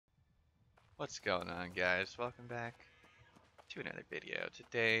What's going on, guys? Welcome back to another video.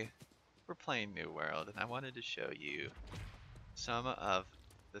 Today we're playing New World and I wanted to show you some of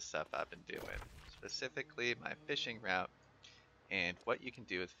the stuff I've been doing, specifically my fishing route and what you can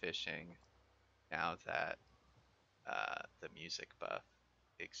do with fishing now that the music buff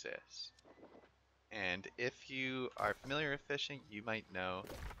exists. And if you are familiar with fishing, you might know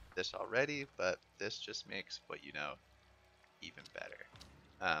this already, but this just makes what you know even better.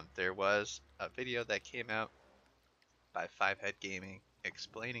 There was a video that came out by Fivehead Gaming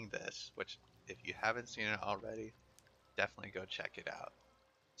explaining this, which if you haven't seen it already, definitely go check it out.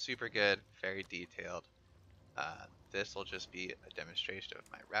 Super good, very detailed. This will just be a demonstration of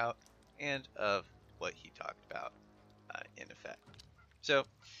my route and of what he talked about in effect. So,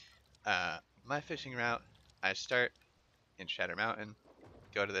 my fishing route, I start in Shatter Mountain,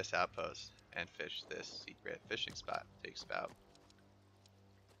 go to this outpost, and fish this secret fishing spot. It takes about,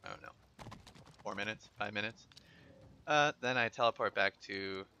 I don't know, 4 minutes, 5 minutes. Then I teleport back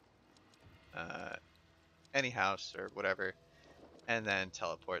to any house or whatever, and then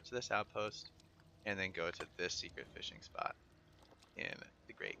teleport to this outpost, and then go to this secret fishing spot in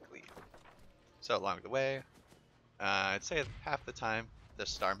the Great Gleam. So along the way, I'd say half the time the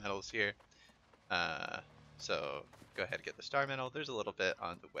star medal's here. So go ahead and get the star medal. There's a little bit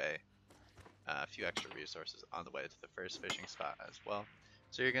on the way, a few extra resources on the way to the first fishing spot as well.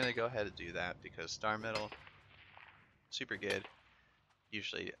 So you're gonna go ahead and do that because star medal, super good,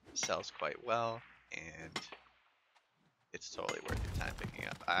 usually sells quite well, and it's totally worth your time picking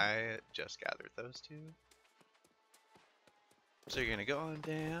up. I just gathered those two. So you're gonna go on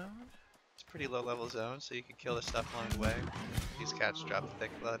down. It's a pretty low level zone, so you can kill the stuff along the way. These cats drop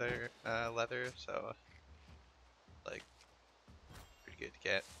thick leather, so like pretty good to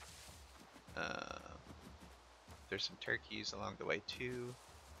get. There's some turkeys along the way too.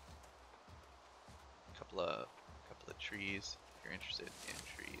 A couple of trees if you're interested in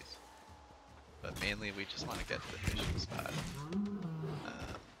trees. But mainly we just want to get to the fishing spot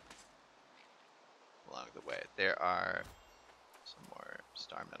along the way. There are some more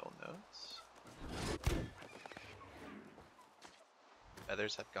star metal notes.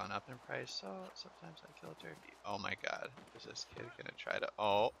 Feathers have gone up in price, so sometimes I kill a turkey. Oh my god, is this kid gonna try to...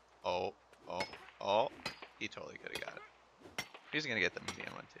 Oh. He totally could have got it. He's gonna get the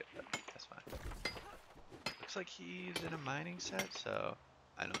medium one too, but that's fine. Looks like he's in a mining set, so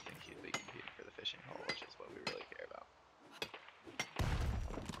I don't think he'd be competing for the fishing hole, which is what we really care about.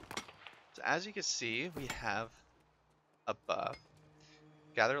 So as you can see, we have a buff.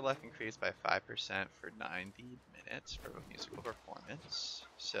 Gather luck increased by 5% for 90 minutes for a musical performance.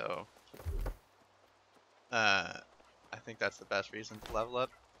 So, I think that's the best reason to level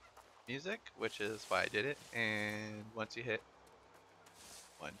up music, which is why I did it. And once you hit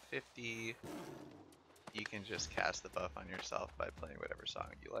 150, you can just cast the buff on yourself by playing whatever song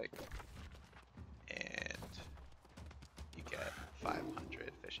you like. And you get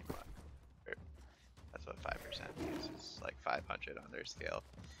 500 fishing luck. That's what 5% means. It's like 500 on their scale.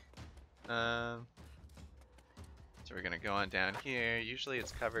 So we're gonna go on down here. Usually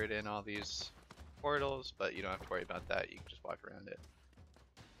it's covered in all these portals, but you don't have to worry about that. You can just walk around it.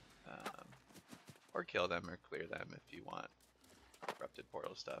 Or kill them or clear them if you want corrupted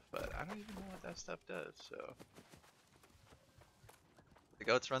portal stuff, but I don't even know what that stuff does, so. The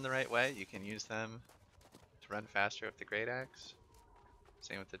goats run the right way. You can use them to run faster with the great axe.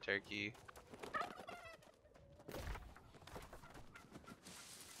 Same with the turkey.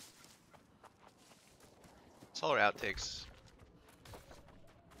 Solar out takes,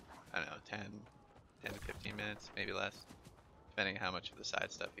 I don't know, 10 to 15 minutes, maybe less, depending on how much of the side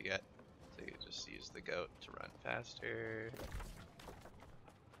stuff you get. So you just use the goat to run faster.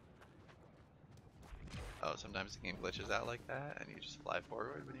 Oh, sometimes the game glitches out like that and you just fly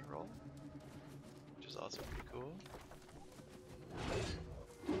forward when you roll, which is also pretty cool.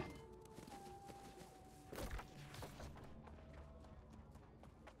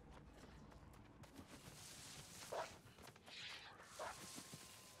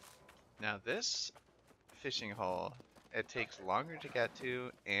 Now this fishing hole, it takes longer to get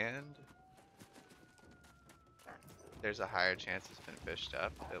to, and there's a higher chance it's been fished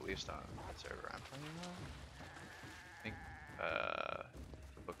up, at least on the server I'm playing on. I think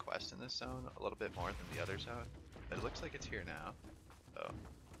the quest in this zone a little bit more than the other zone, but it looks like it's here now. So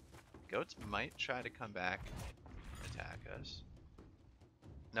goats might try to come back and attack us.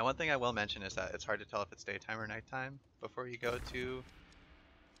 Now one thing I will mention is that it's hard to tell if it's daytime or nighttime before you go to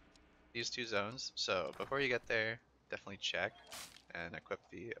these two zones, so before you get there, definitely check and equip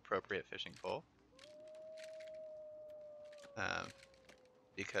the appropriate fishing pole.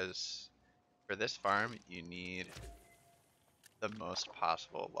 Because for this farm, you need the most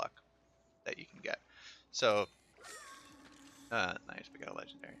possible luck that you can get. So, nice, we got a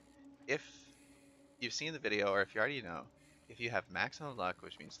legendary. If you've seen the video, or if you already know, if you have maximum luck,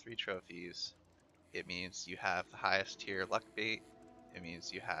 which means 3 trophies, it means you have the highest tier luck bait, it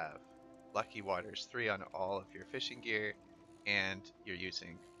means you have Lucky Waters 3 on all of your fishing gear, and you're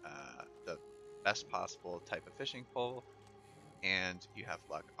using the best possible type of fishing pole, and you have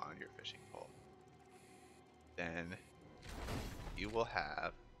luck on your fishing pole. Then you will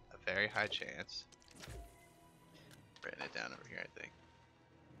have a very high chance. Written it down over here, I think.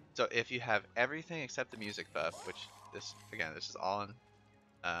 So if you have everything except the music buff, which this is all in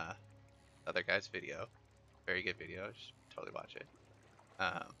other guy's video, very good video, just totally watch it.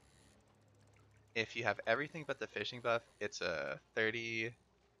 If you have everything but the fishing buff, it's a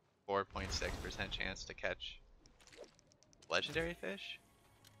 34.6% chance to catch legendary fish.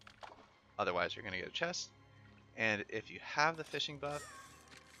 Otherwise, you're gonna get a chest. And if you have the fishing buff,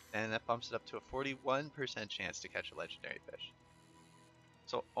 then that bumps it up to a 41% chance to catch a legendary fish.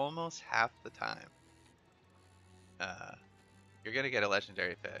 So almost half the time, you're gonna get a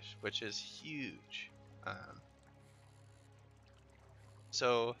legendary fish, which is huge.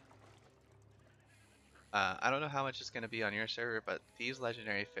 I don't know how much it's gonna be on your server, but these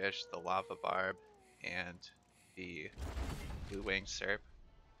legendary fish, the lava barb and the blue wing serp,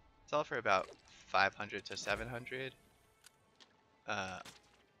 sell for about 500 to 700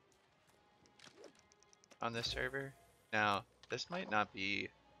 on this server. Now, this might not be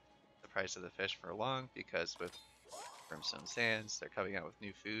the price of the fish for long, because with Brimstone Sands, they're coming out with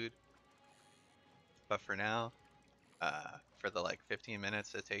new food. But for now, for the like 15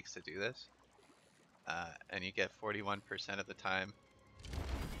 minutes it takes to do this, and you get 41% of the time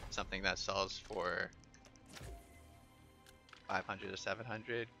something that sells for 500 to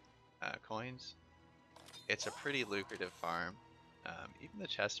 700 coins. It's a pretty lucrative farm. Even the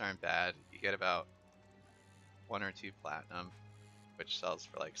chests aren't bad. You get about 1 or 2 platinum, which sells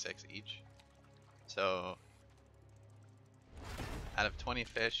for like 6 each. So out of 20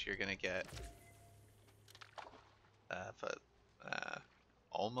 fish, you're gonna get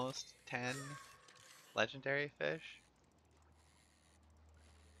almost 10 legendary fish.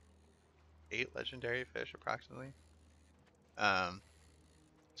 8 legendary fish approximately.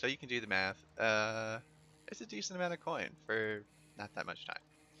 So you can do the math. It's a decent amount of coin for not that much time.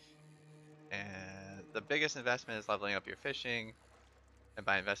 And the biggest investment is leveling up your fishing, and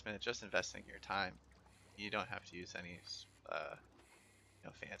by investment, it's just investing your time. You don't have to use any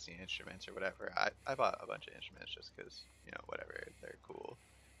fancy instruments or whatever. I bought a bunch of instruments just because, whatever, they're cool.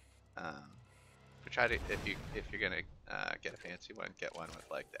 But try to, if you're gonna get a fancy one, get one with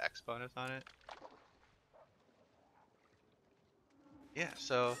like the X bonus on it. Yeah,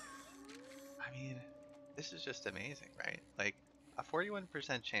 so I mean, this is just amazing, right? Like a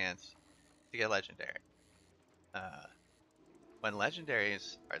 41% chance to get legendary. When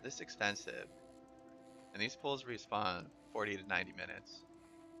legendaries are this expensive, and these pools respawn 40 to 90 minutes.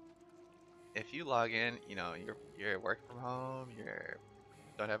 If you log in, you're working from home,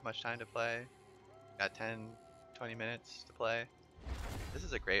 don't have much time to play, got 10, 20 minutes to play, this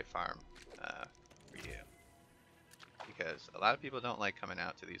is a great farm for you. Because a lot of people don't like coming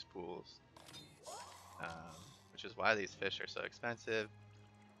out to these pools, which is why these fish are so expensive.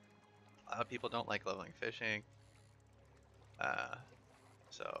 A lot of people don't like leveling fishing.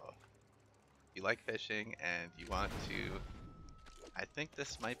 So if you like fishing and you want to, I think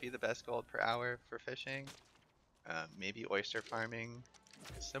this might be the best gold per hour for fishing. Maybe oyster farming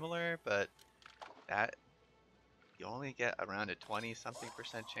similar, but that you only get around a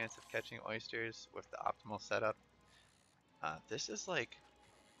 20-something% chance of catching oysters with the optimal setup. This is like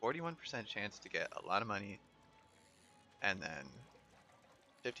 41% chance to get a lot of money, and then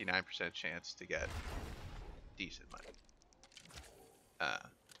 59% chance to get decent money.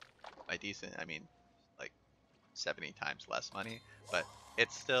 By decent, I mean like 70 times less money, but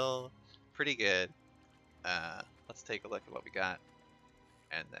it's still pretty good. Let's take a look at what we got,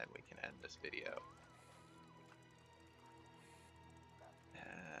 and then we can end this video.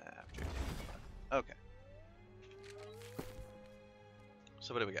 Okay.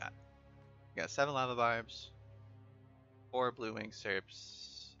 So what do we got? We got 7 lava barbs, 4 blue wing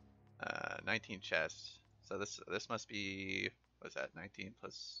serps, 19 chests. So this must be, what's that, 19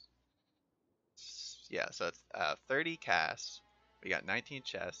 plus, yeah, so it's 30 casts. We got 19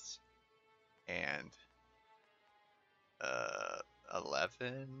 chests and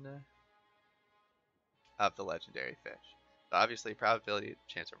 11 of the legendary fish. So obviously probability,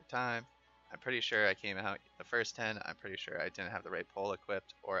 chance over time, I'm pretty sure I came out the first 10. I'm pretty sure I didn't have the right pole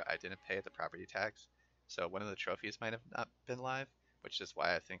equipped or I didn't pay the property tax. So one of the trophies might have not been live, which is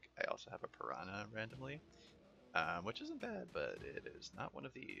why I think I also have a piranha randomly, which isn't bad, but it is not one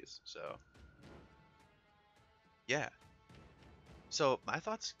of these. So yeah. So my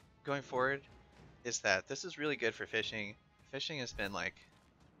thoughts going forward is that this is really good for fishing. Fishing has been like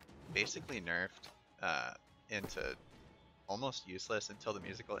basically nerfed into almost useless until the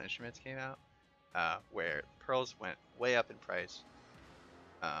musical instruments came out, where pearls went way up in price.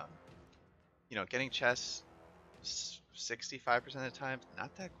 Um, getting chests 65% of the time,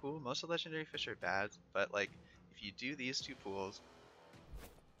 not that cool. Most of the legendary fish are bad, but like if you do these two pools,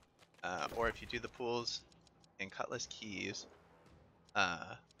 or if you do the pools in Cutlass Keys,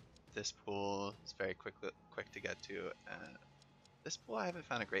 uh, this pool is very quick to get to. This pool I haven't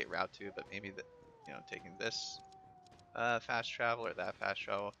found a great route to, but maybe taking this fast travel or that fast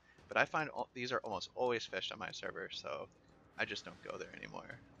travel. But I find these are almost always fished on my server, so I just don't go there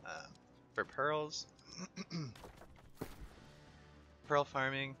anymore. For pearls, pearl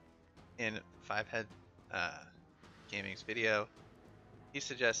farming in Five Head Gaming's video, he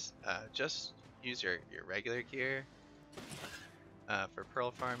suggests just use your regular gear for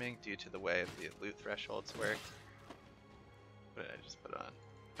pearl farming due to the way the loot thresholds work. What did I just put on?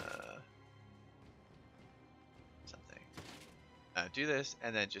 Something. Do this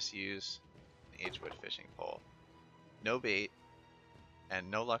and then just use an Agewood fishing pole. No bait and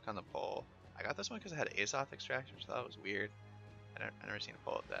no luck on the pole. I got this one because it had Azoth extraction, which I thought was weird. I never seen a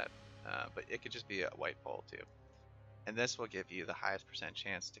pole with that, but it could just be a white pole too. And this will give you the highest %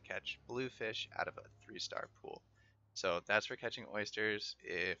 chance to catch blue fish out of a 3-star pool. So that's for catching oysters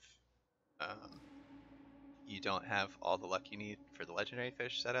if you don't have all the luck you need for the legendary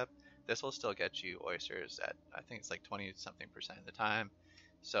fish setup. This will still get you oysters at, I think it's like 20 something % of the time.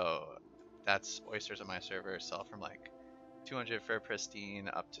 So that's oysters on my server sell from like 200 for a pristine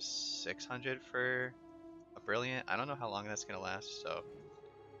up to 600 for a brilliant. I don't know how long that's gonna last, so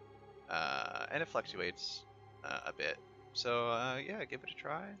and it fluctuates a bit. So yeah, give it a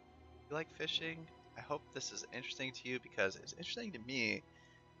try. If you like fishing, I hope this is interesting to you because it's interesting to me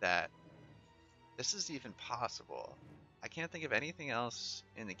that this is even possible. I can't think of anything else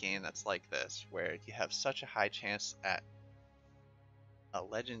in the game that's like this, where you have such a high chance at a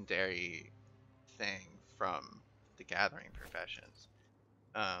legendary thing from the gathering professions.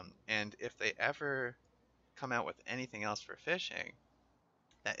 And if they ever come out with anything else for fishing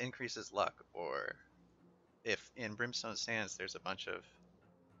that increases luck, or if in Brimstone Sands there's a bunch of,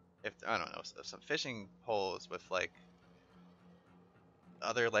 if I don't know, some fishing holes with like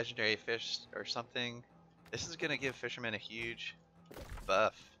other legendary fish or something, this is gonna give fishermen a huge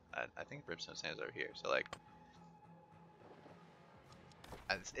buff. I think Brimstone Sands over here, so like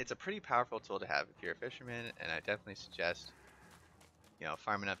it's a pretty powerful tool to have if you're a fisherman, and I definitely suggest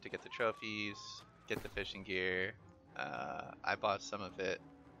farm enough to get the trophies, get the fishing gear. I bought some of it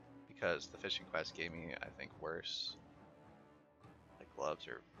because the fishing quest gave me, I think, worse like gloves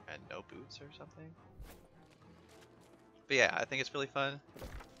and no boots or something. But yeah, I think it's really fun.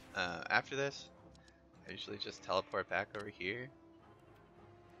 After this, I usually just teleport back over here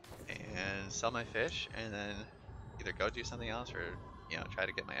and sell my fish, and then either go do something else or try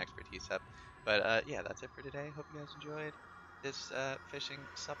to get my expertise up. But yeah, that's it for today. Hope you guys enjoyed this fishing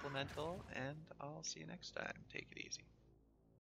supplemental, and I'll see you next time. Take it easy.